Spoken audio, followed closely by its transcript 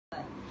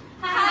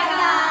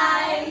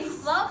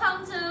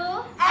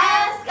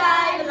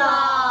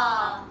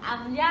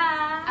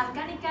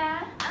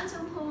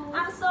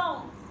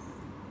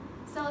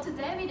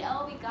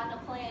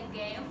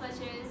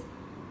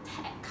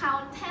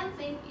count 10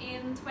 things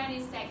in 20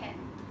 seconds.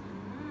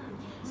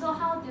 So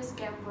how this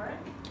game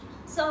work?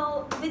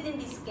 So within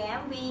this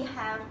game, we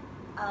have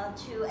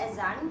to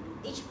assign.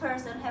 Each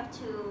person have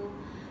to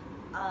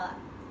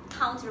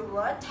count the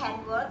word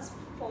 10 words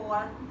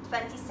for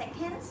 20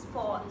 seconds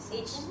for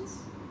each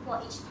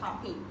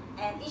topic,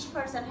 and each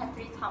person have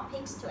 3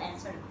 topics to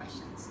answer the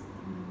questions.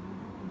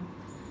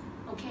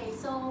 Okay,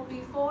 so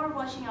before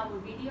watching our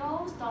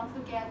videos, don't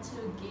forget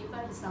to give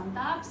us a thumbs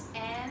up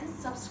and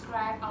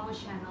subscribe our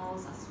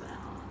channels as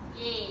well.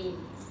 Yay!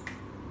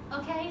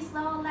 Okay,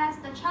 so let's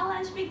the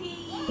challenge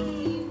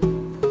begin.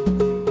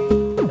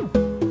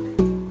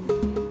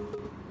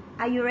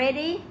 Are you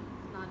ready?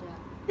 Not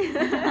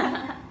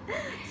yet.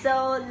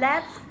 So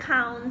let's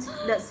count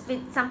the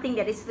sweet, something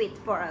that is sweet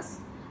for us.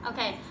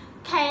 Okay,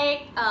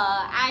 cake,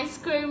 ice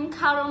cream,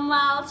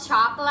 caramel,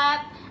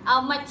 chocolate,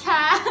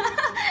 matcha,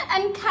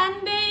 and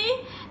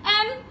candy,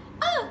 and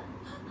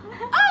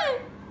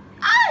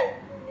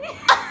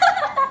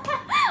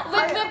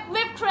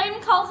whipped cream,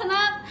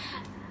 coconut.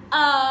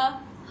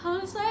 How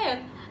to say it?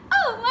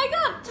 Oh my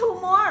God! 2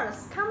 more.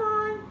 Come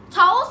on.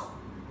 Toast.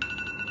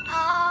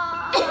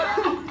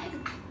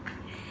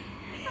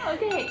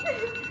 Okay,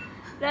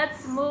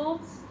 let's move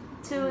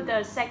to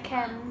the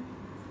second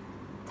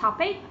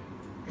topic.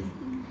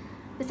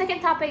 The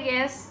second topic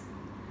is,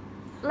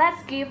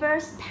 let's give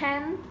us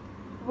 10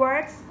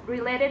 words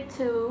related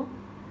to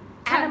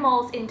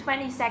animals in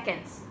 20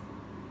 seconds.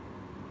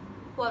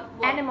 What?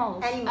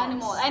 Animals.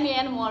 Animal. Any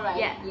animal, right?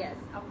 Yeah. Yes.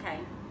 Okay.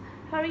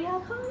 Hurry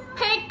up, hurry up.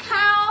 Pig,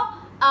 cow,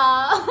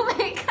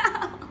 pig,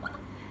 cow,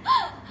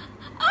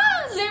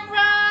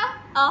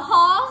 zebra,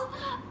 horse,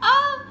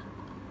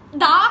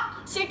 dog,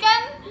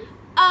 chicken,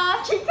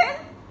 Chicken?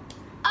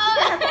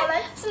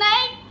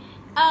 snake,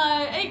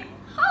 egg.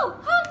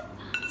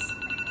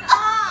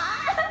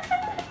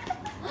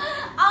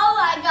 Oh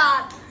my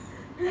God!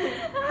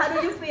 How do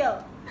you feel?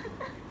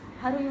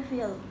 How do you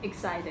feel?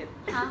 Excited.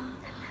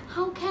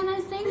 How can I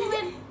sing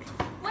with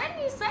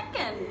 20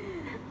 seconds?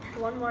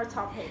 1 more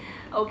topic.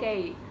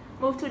 Okay,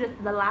 move to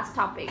the last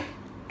topic.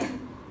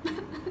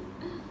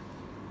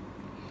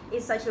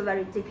 It's such a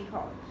very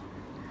difficult.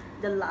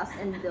 The last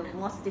and the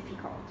most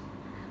difficult.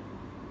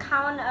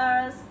 Count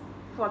us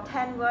for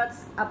 10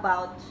 words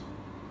about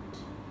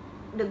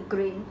the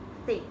green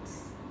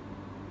things.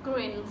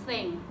 Green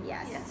thing.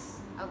 Yes.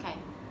 Yes. Okay.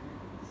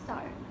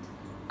 Start.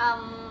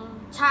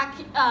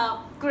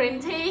 Green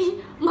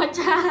tea,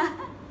 matcha,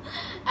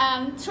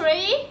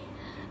 tree,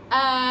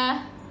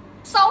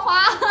 sofa,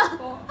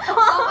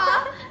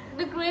 sofa,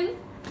 the green.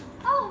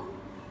 Oh,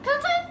 can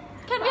we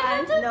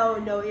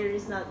continue? No, it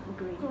is not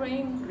green.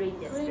 Green. Green,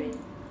 yes, green.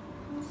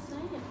 Who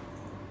say it?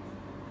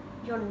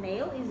 Your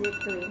nail, is it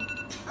green?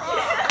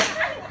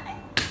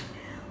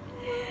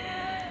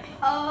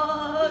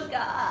 Oh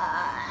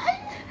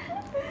God.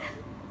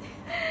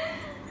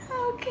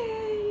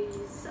 Okay,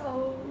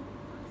 so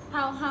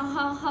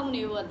How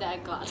many words I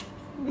got?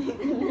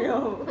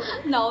 No.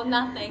 No,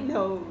 nothing.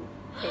 No.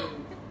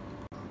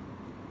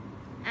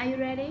 are you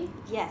ready?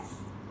 Yes.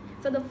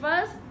 So the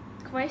first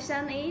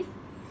question is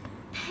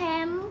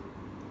 10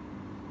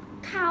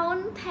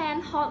 count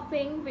 10 hot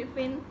things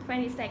within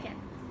 20 seconds.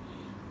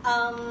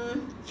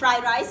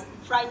 Fried rice,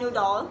 fried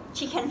noodle,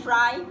 chicken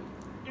fry.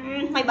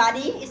 My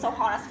body is so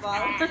hot as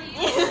well.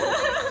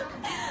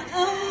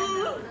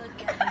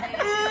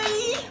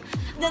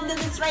 The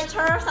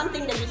straighter,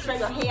 something that you straight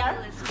your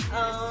hair.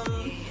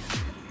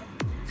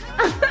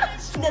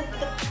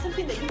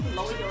 Something that you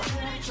blow your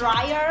hair.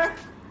 Dryer,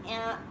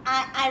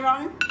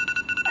 iron.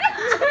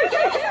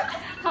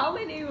 How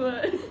many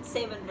words?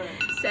 7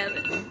 words.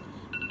 7.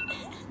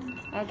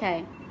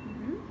 Okay.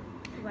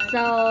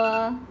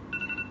 So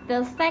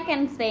the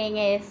second thing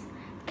is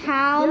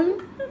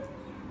count.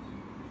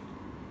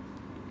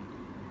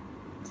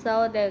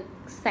 So the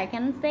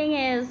second thing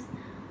is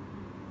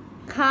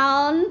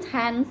count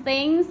 10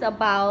 things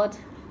about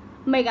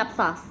makeup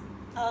sauce.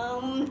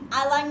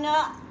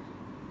 Eyeliner,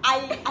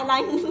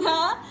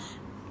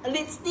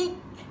 lipstick,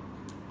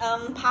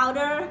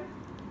 powder,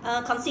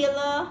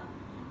 concealer,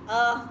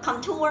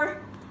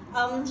 contour,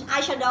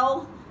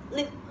 eyeshadow,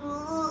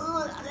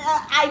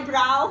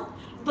 eyebrow,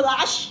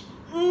 blush.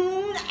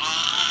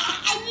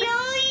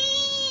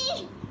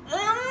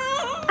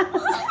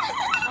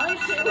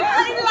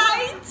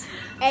 Highlight.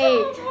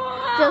 8.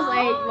 Just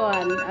 8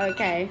 one.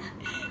 Okay.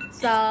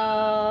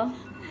 So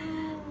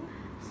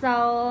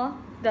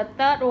the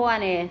third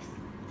one is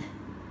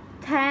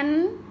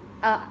 10.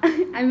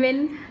 I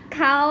mean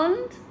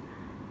count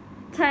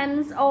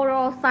 10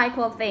 oral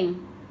cycle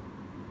thing.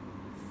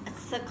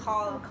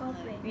 Circle.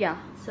 Yeah,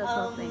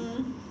 circle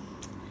thing.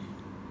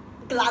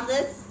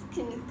 Glasses.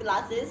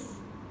 Glasses.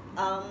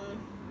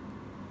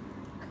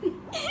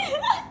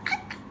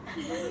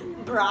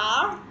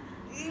 Bra.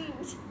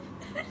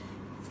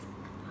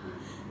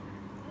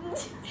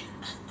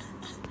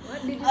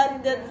 What did you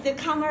The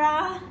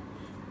camera.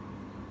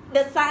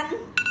 The sun.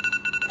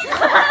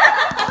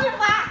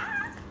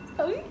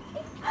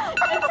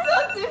 It's so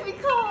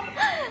difficult.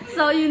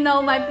 So you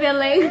know my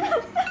feeling.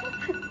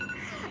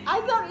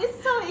 I thought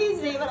it's so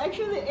easy, but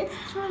actually it's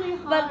truly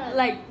hard. But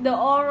like the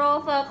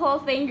oral circle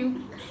thing,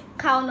 you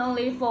count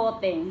only 4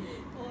 things.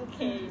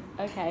 Okay.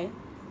 Okay.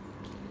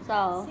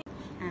 So,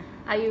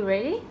 are you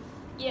ready?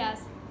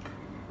 Yes.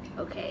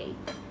 Okay.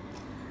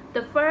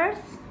 The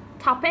first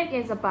topic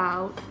is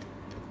about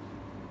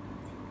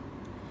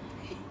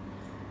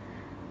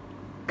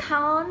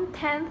count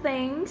 10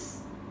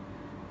 things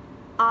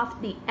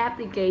of the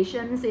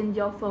applications in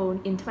your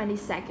phone in 20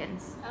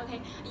 seconds.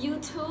 Okay.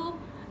 YouTube,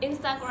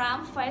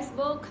 Instagram,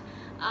 Facebook,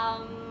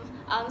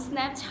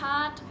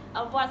 Snapchat,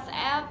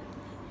 WhatsApp,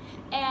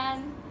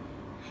 and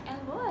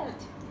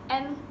what?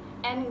 And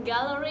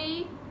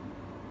gallery,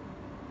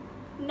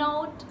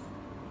 note.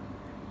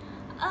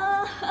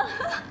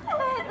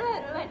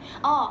 Wait.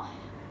 Oh,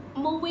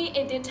 movie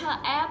editor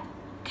app,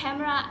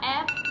 camera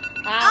app.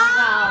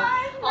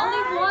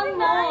 Only one more.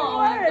 Oh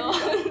my God.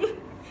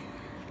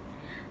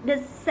 The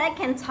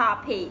second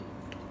topic,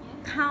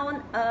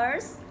 count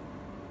us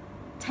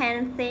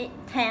 10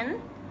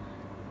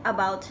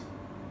 about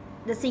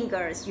the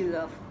singers you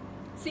love.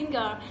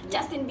 Singer: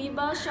 Justin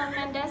Bieber, Shawn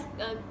Mendes,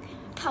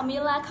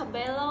 Camila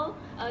Cabello,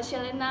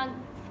 Selena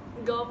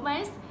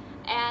Gomez,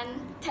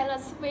 and Taylor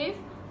Swift.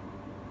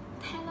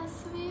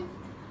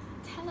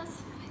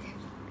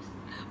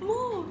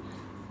 More.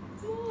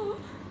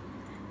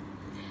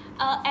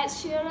 Ed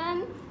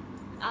Sheeran,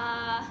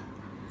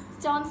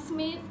 John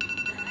Smith.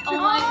 Oh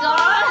my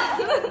God!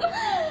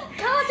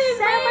 God,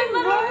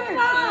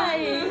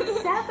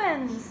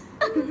 7.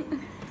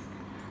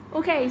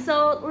 Okay,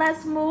 so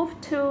let's move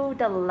to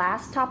the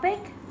last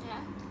topic.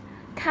 Yeah.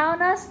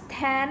 Count us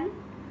 10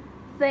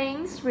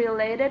 things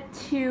related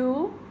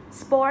to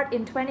sport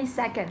in 20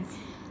 seconds.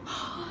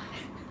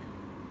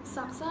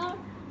 Soccer,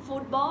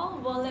 football,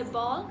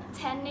 volleyball,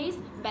 tennis,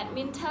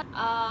 badminton,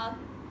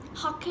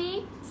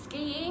 hockey,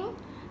 skiing,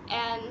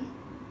 and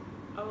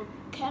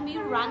can be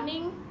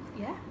running,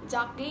 Yeah.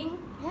 jogging.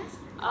 Yes.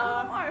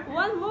 One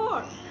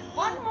more.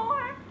 What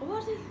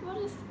is it?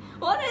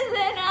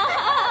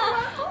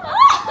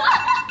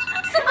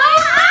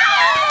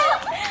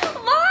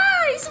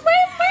 Why?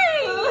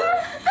 Swimming!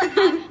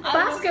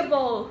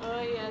 Basketball.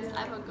 Oh yes,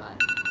 I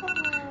forgot. Oh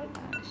my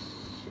gosh.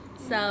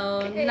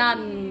 So,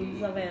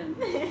 none of it.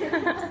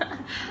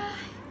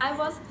 I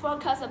was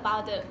focused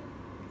about the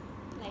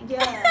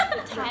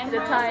time. The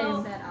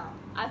time. So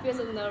I feel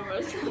so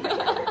nervous.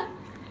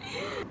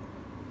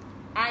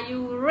 Are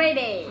you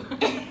ready?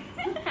 Yes.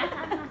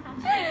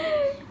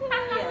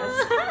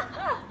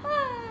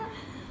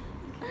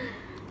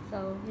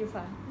 So, you're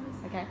fine.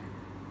 Okay.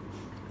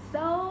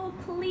 So,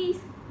 please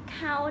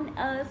count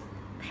us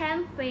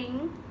 10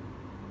 things,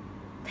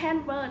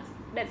 10 words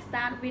that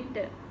start with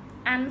the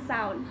UN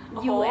sound.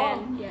 Oh.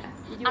 UN. Yeah.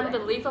 UN.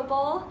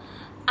 Unbelievable,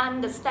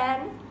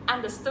 understand,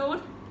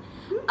 understood,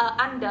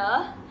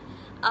 underground,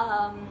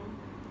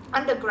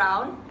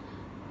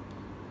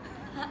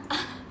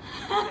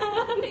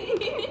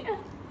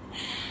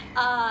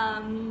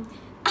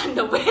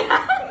 underwear.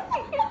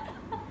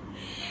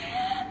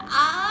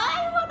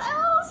 What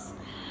else?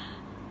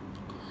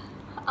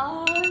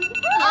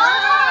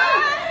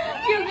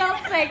 You got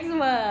 6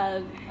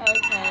 words.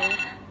 Okay.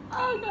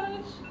 Oh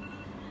gosh.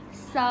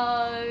 So,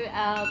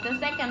 the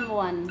second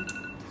one.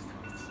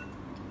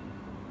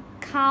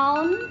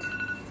 Count.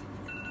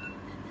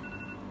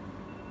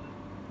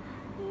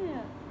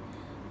 Yeah.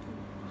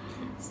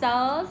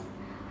 So,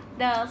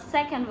 the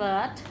second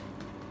word.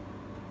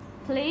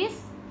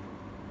 Please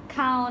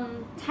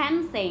count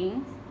 10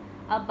 things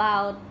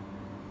about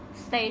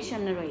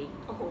stationery.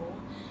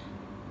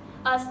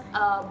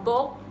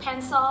 Book,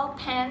 pencil,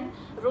 pen,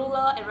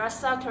 ruler,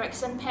 eraser,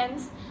 correction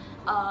pens,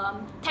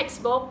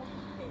 textbook,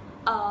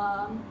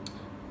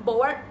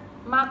 board,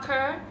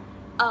 marker,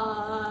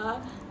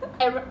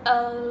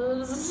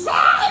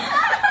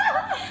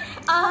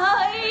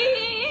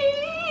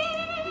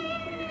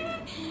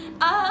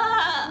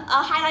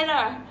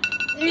 highlighter.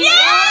 Oh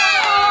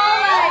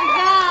my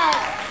god!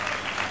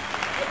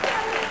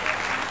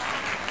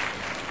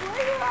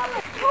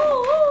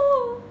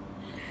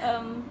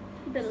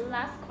 The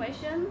last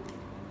question.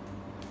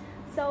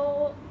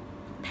 So,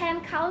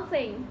 10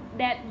 counting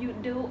that you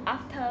do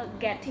after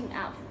getting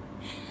up.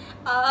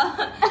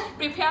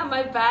 Prepare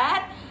my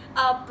bed,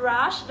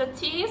 brush the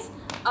teeth,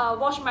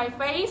 wash my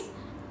face,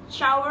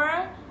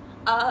 shower,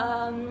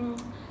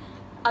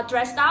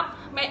 dressed up,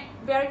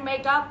 wearing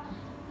makeup,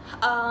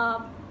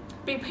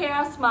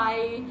 prepares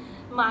my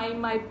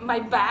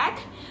bag.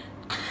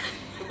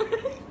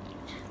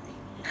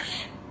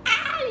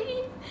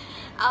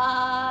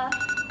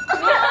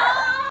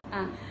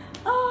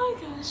 Oh my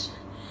gosh.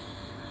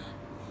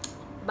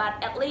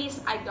 But at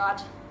least I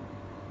got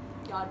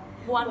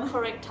one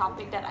correct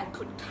topic that I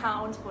could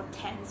count for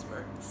 10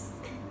 words.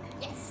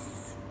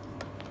 Yes.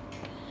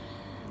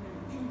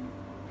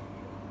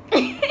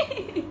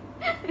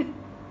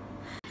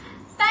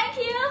 Thank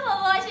you for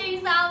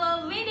watching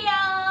our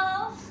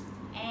video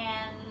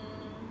and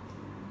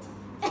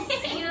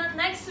see you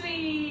next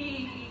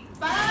week.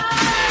 Bye.